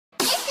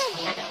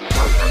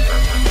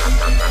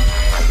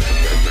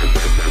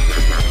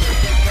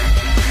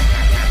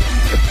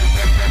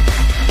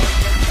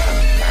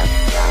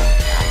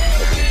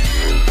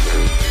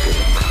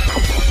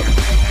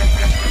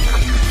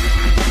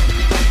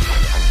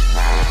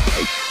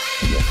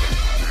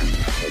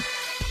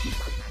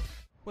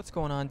What's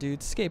going on,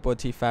 dudes? Skateboard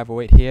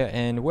T508 here,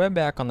 and we're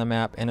back on the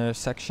map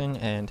intersection,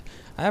 and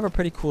I have a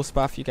pretty cool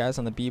spot for you guys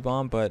on the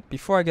B-bomb. But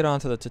before I get on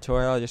to the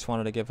tutorial, I just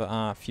wanted to give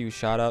a few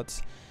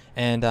shoutouts,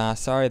 and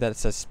sorry that it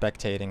says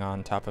spectating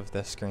on top of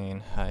the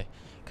screen. I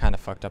kind of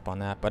fucked up on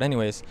that, but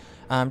anyways,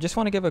 just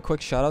want to give a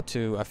quick shout out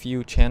to a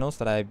few channels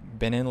that I've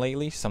been in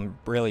lately, some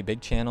really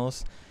big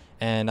channels,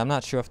 and I'm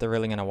not sure if they're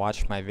really gonna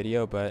watch my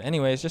video, but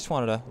anyways, just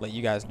wanted to let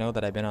you guys know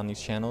that I've been on these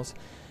channels.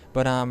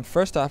 But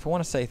first off, I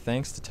want to say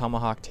thanks to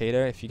Tomahawk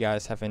Tater. If you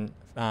guys haven't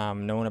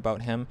known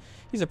about him,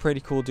 he's a pretty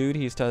cool dude.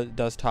 He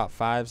does top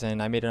 5s,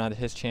 and I made it onto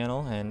his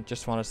channel, and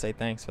just want to say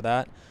thanks for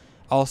that.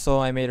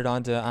 Also, I made it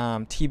onto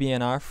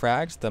TBNR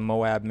Frags, the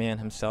Moab man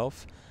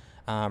himself.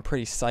 I'm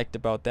pretty psyched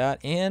about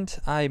that. And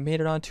I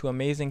made it onto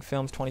Amazing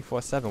Films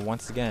 24/7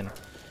 once again.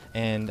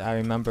 And I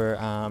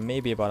remember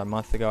maybe about a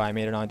month ago, I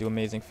made it onto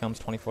Amazing Films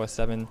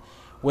 24/7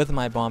 with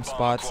my bomb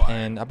spots,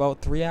 and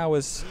about 3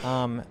 hours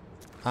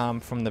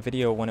from the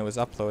video when it was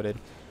uploaded,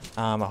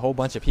 a whole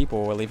bunch of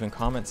people were leaving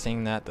comments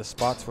saying that the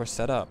spots were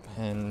set up,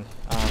 and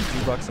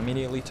G-Bucks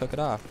immediately took it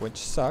off, which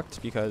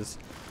sucked because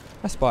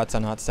my spots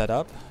are not set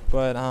up.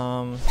 But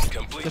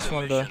just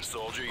wanted to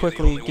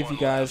quickly give you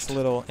guys a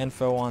little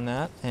info on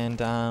that,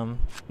 and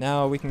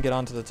now we can get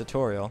on to the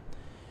tutorial.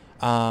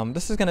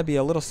 This is going to be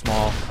a little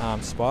small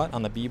spot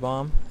on the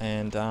B-bomb,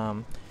 and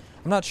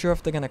I'm not sure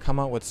if they're going to come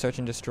out with Search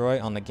and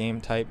Destroy on the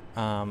game type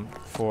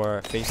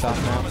for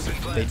face-off maps.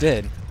 They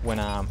did when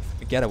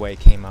Getaway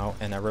came out,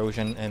 and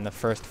Erosion, and the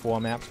first 4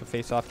 maps for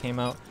face-off came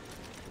out.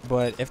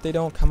 But if they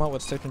don't come out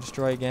with Search and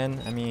Destroy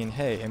again, I mean,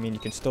 hey, you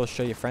can still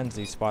show your friends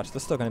these spots.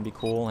 They're still going to be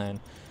cool, and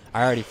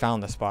I already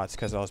found the spots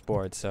because I was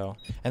bored. So,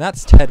 and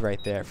that's Ted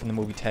right there from the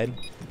movie Ted.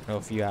 I don't know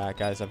if you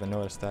guys ever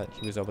noticed that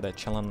he was over there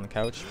chilling on the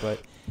couch,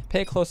 but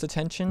pay close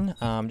attention.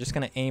 I'm just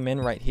going to aim in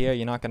right here.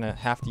 You're not going to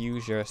have to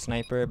use your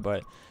sniper,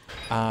 but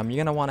you're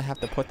going to want to have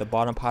to put the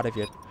bottom part of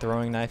your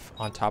throwing knife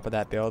on top of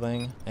that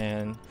building,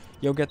 and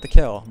you'll get the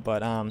kill.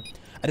 But I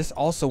just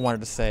also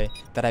wanted to say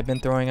that I've been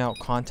throwing out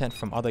content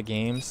from other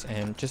games,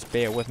 and just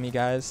bear with me,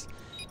 guys,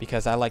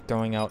 because I like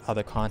throwing out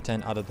other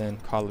content other than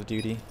Call of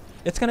Duty.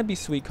 It's going to be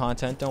sweet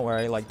content, don't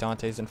worry, like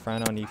Dante's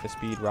Inferno, Need for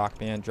Speed, Rock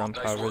Band, drum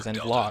covers, and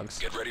vlogs.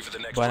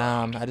 But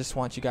I just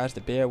want you guys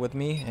to bear with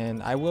me,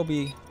 and I will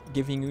be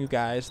giving you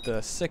guys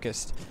the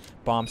sickest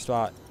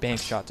Bombspot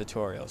Bankshot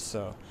tutorials.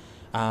 So,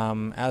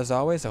 as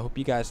always, I hope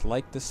you guys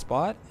like this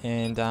spot,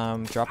 and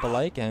drop a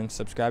like and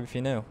subscribe if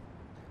you're new.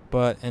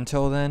 But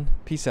until then,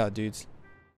 peace out, dudes.